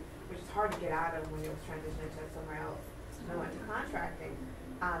HR to, which is hard to get out of when you was transitioning to somewhere else. I went to contracting.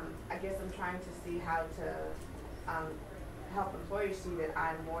 I guess I'm trying to see how to help employers see that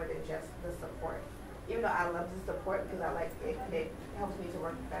I'm more than just the support. Even though I love the support because I like it helps me to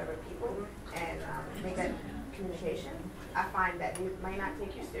work better with people and make that communication. I find that they might not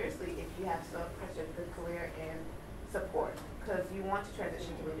take you seriously if you have such a good career and support, because you want to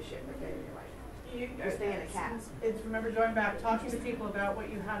transition to leadership again in your life. You're staying in a cast. It's remember going back, talking to people about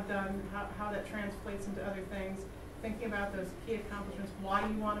what you have done, how that translates into other things, thinking about those key accomplishments, why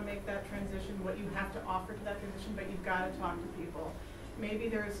you want to make that transition, what you have to offer to that transition, but you've got to talk to people. Maybe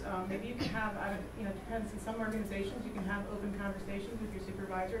there's, maybe you can have, you know, it depends. In some organizations, you can have open conversations with your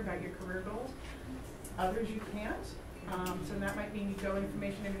supervisor about your career goals. Others you can't. So that might mean you go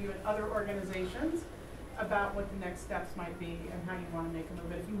information interview in other organizations about what the next steps might be and how you want to make a move.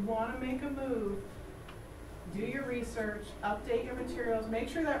 But if you want to make a move, do your research, update your materials, make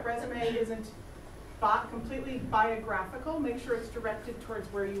sure that resume isn't completely biographical, make sure it's directed towards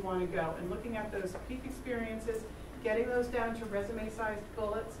where you want to go. And looking at those peak experiences, getting those down to resume-sized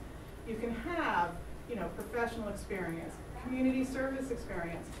bullets. You can have, you know, professional experience, community service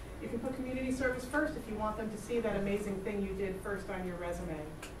experience. You can put community service first if you want them to see that amazing thing you did first on your resume.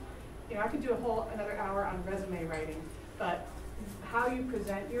 You know, I could do another hour on resume writing, but how you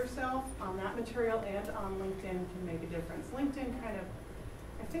present yourself on that material and on LinkedIn can make a difference. LinkedIn kind of,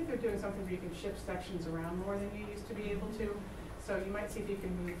 I think they're doing something where you can shift sections around more than you used to be able to. So you might see if you can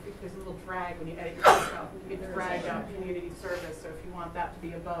move, if there's a little drag when you edit your profile, you can drag out community service, so if you want that to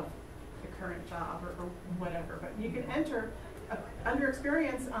be above the current job or whatever. But you can enter under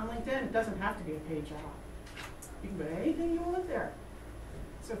experience on LinkedIn. It doesn't have to be a paid job. You can put anything you want there.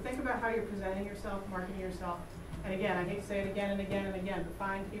 So think about how you're presenting yourself, marketing yourself. And again, I hate to say it again and again and again, but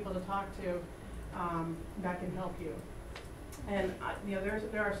find people to talk to that can help you. And you know,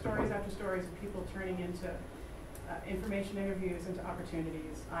 there are stories after stories of people turning into information interviews into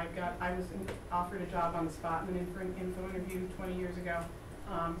opportunities. I was offered a job on the spot in an info interview 20 years ago.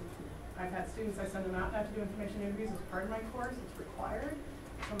 I've had students, I send them out now to do information interviews as part of my course. It's required.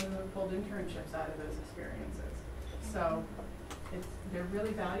 Some of them have pulled internships out of those experiences. So they're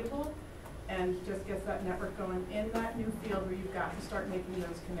really valuable and just gets that network going in that new field where you've got to start making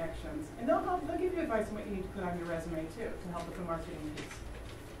those connections. And they'll give you advice on what you need to put on your resume too to help with the marketing piece.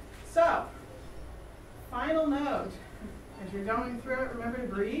 So, final note, as you're going through it, remember to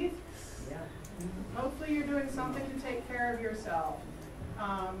breathe. Yeah. Hopefully you're doing something to take care of yourself.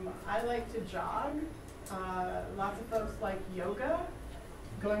 I like to jog. Lots of folks like yoga,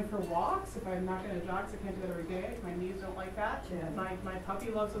 going for walks. If I'm not going to jog, because I can't do that every day, my knees don't like that. Yeah. My puppy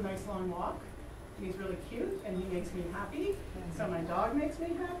loves a nice long walk. He's really cute and he makes me happy. So my dog makes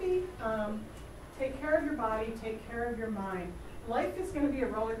me happy. Take care of your body, take care of your mind. Life is going to be a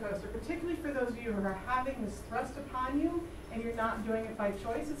roller coaster, particularly for those of you who are having this thrust upon you and you're not doing it by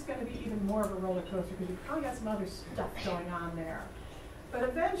choice. It's going to be even more of a roller coaster because you've probably got some other stuff going on there. But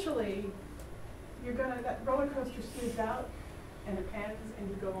eventually, that roller coaster smooths out and it ends and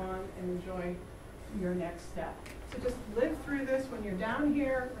you go on and enjoy your next step. So just live through this. When you're down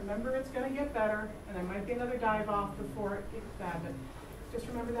here, remember it's going to get better, and there might be another dive off before it gets bad, but just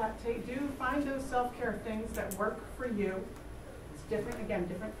remember that. Do find those self-care things that work for you. It's different, again,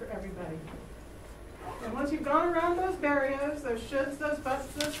 different for everybody. And once you've gone around those barriers, those shoulds, those buts,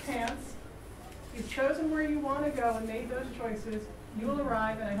 those can'ts, you've chosen where you want to go and made those choices, you will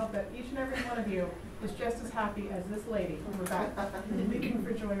arrive, and I hope that each and every one of you is just as happy as this lady who was back leaping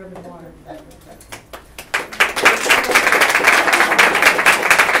for joy over the water.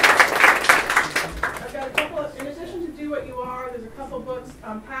 I've got a couple in addition to Do What You Are, there's a couple books.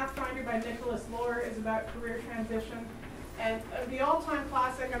 Pathfinder by Nicholas Lohr is about career transition. And the all-time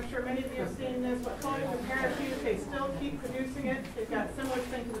classic, I'm sure many of you have seen this, What Colors Your Parachute, they still keep producing it. They've got a similar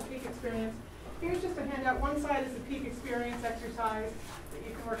thing to the Peak Experience. Here's just a handout. One side is the Peak Experience exercise that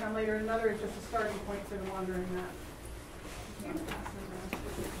you can work on later. Another is just a starting point for the wandering that.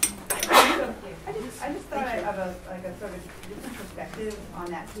 I just thought of a sort of different perspective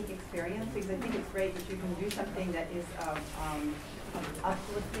on that peak experience, because I think it's great that you can do something that is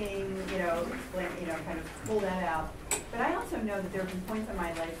uplifting, kind of pull that out. But I also know that there have been points in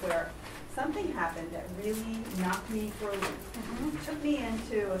my life where something happened that really knocked me for a loop, took me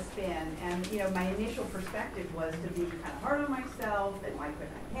into a spin, and my initial perspective was to be kind of hard on myself, and why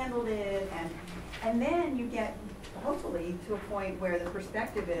couldn't I handle it, and then you get hopefully to a point where the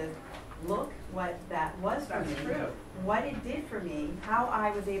perspective is, look what that was for me, what it did for me, how I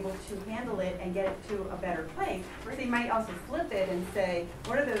was able to handle it and get it to a better place. So you might also flip it and say,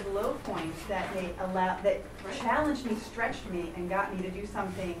 what are those low points that challenged me, stretched me, and got me to do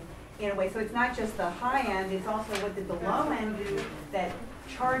something in a way. So it's not just the high end, it's also what did the low end do that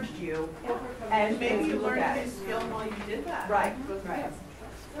charged you, And maybe you look learned at a it. new skill while you did that. Right, Goes right. fast.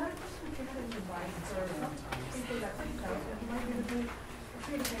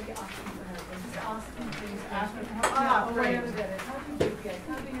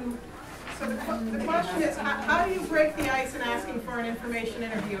 So the question is, how do you break the ice in asking for an information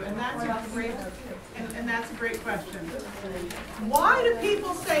interview? And that's a great question. Why do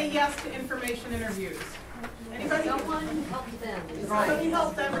people say yes to information interviews? Anybody? Someone helped them. Somebody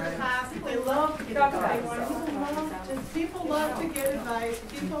helped them in the past. They love to get advice. People love to get advice.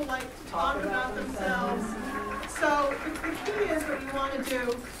 People like to talk about themselves. So the key is what you want to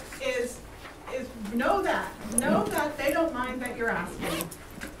do is know that they don't mind that you're asking.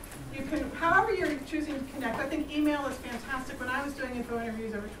 You can, however you're choosing to connect. I think email is fantastic. When I was doing info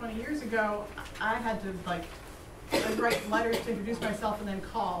interviews over 20 years ago, I had to I'd write letters to introduce myself and then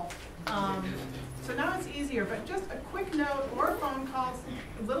call. So now it's easier, but just a quick note or a phone call,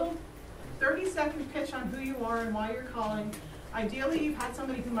 a little 30-second pitch on who you are and why you're calling. Ideally, you've had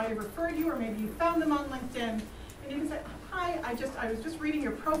somebody who might have referred you, or maybe you found them on LinkedIn, and you can say, hi, I was just reading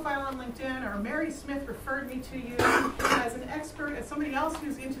your profile on LinkedIn, or Mary Smith referred me to you as an expert, as somebody else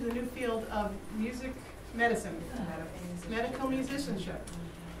who's into the new field of music medicine, medical musicianship.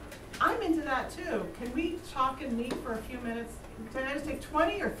 I'm into that too. Can we talk and meet for a few minutes? Can I just take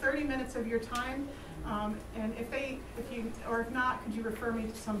 20 or 30 minutes of your time? And if not, could you refer me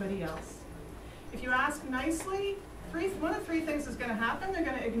to somebody else? If you ask nicely, one of three things is going to happen. They're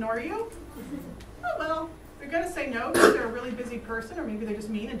going to ignore you. Oh, well, they're going to say no because they're a really busy person, or maybe they're just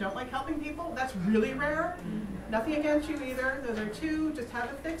mean and don't like helping people. That's really rare. Nothing against you either. Those are two, just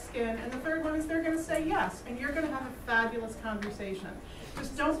have a thick skin. And the third one is they're going to say yes, and you're going to have a fabulous conversation.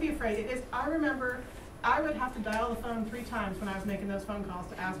 Just don't be afraid. I remember I would have to dial the phone 3 times when I was making those phone calls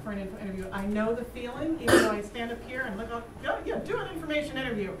to ask for an interview. I know the feeling, even though I stand up here and look up, yeah, do an information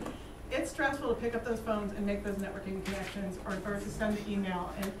interview. It's stressful to pick up those phones and make those networking connections, or to send the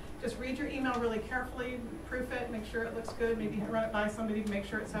email. And just read your email really carefully, proof it, make sure it looks good, maybe run it by somebody to make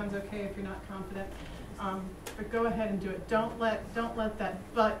sure it sounds okay if you're not confident. But go ahead and do it. Don't let that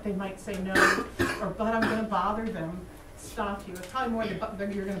but they might say no, or but I'm going to bother them stop you. It's probably more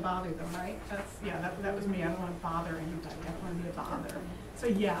that you're going to bother them, right? That was me. I don't want to bother anybody. I don't want to be a bother. So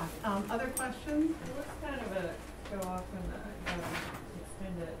yeah. Other questions? What's kind of a go off and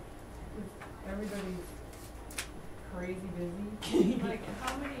extend it? Everybody's crazy busy. Like,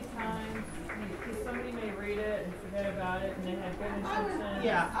 how many times? Because somebody may read it and forget about it, and they have good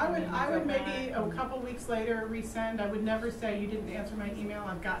intentions. I would maybe a couple weeks later resend. I would never say you didn't answer my email.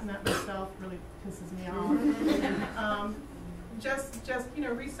 I've gotten that myself. Really pisses me off. Just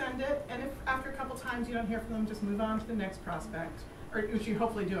resend it, and if after a couple times you don't hear from them, just move on to the next prospect, or which you're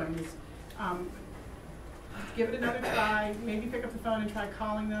hopefully doing is. Give it another try, maybe pick up the phone and try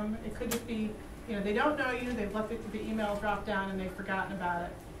calling them. It could just be, they don't know you, they've let the email drop down and they've forgotten about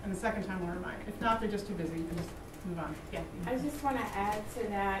it, and the second time we'll remind. If not, they're just too busy, you can just move on. Yeah. I just want to add to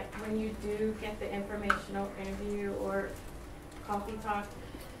that, when you do get the informational interview or coffee talk,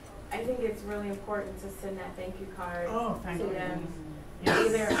 I think it's really important to send that thank you card to them. Yes.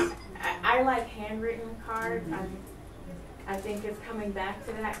 Either, I like handwritten cards. I think it's coming back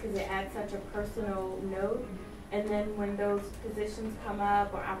to that because it adds such a personal note. And then when those positions come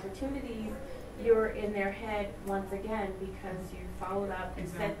up or opportunities, you're in their head once again because you followed up and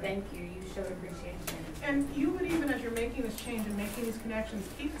said thank you, you showed appreciation. And you would even, as you're making this change and making these connections,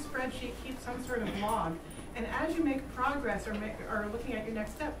 keep a spreadsheet, keep some sort of log. And as you make progress or looking at your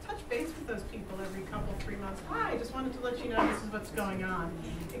next step, touch base with those people every couple, 3 months. Hi, just wanted to let you know this is what's going on.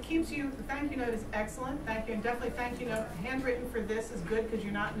 It keeps you, the thank you note is excellent. Thank you, and definitely thank you note. Handwritten for this is good because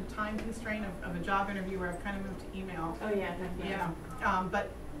you're not in a time constraint of a job interview where I've kind of moved to email. Oh yeah, definitely.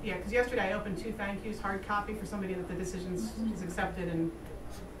 Yeah, because yesterday I opened 2 thank yous, hard copy for somebody that the decision is accepted, and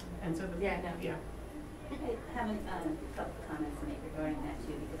so the yeah. I have a couple of comments to make regarding that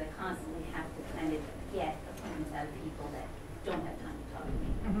too, because I constantly have to kind of get appointments out of people that don't have time to talk to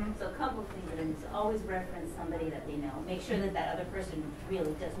me. So a couple of things that is always reference somebody that they know. Make sure that that other person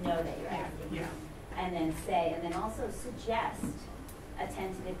really does know that you're asking. Yeah. And then also suggest a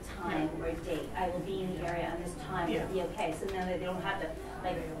tentative time or date. I will be in the area on this time. Will be okay. So now that they don't have to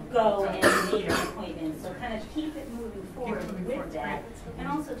go and make an appointment. So kind of keep it moving forward with that. And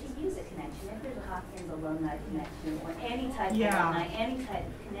also to use a connection. If there's a Hopkins alumni connection or any type of alumni, any type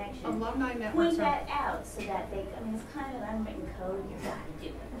of connection, alumni networks, point that out so that they, it's kind of unwritten code, you gotta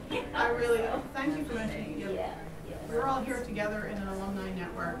do it. I really, thank you for mentioning it. Yeah. We're all here together in an alumni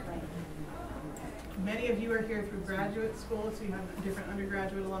network. Many of you are here through graduate school, so you have a different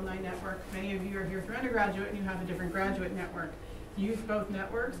undergraduate alumni network. Many of you are here through undergraduate and you have a different graduate network. use both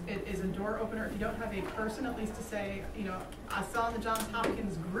networks. It is a door opener. If you don't have a person, at least to say, you know, I saw in the Johns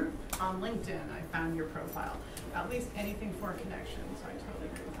Hopkins group on LinkedIn, I found your profile. At least anything for a connection, so I totally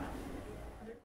agree with that.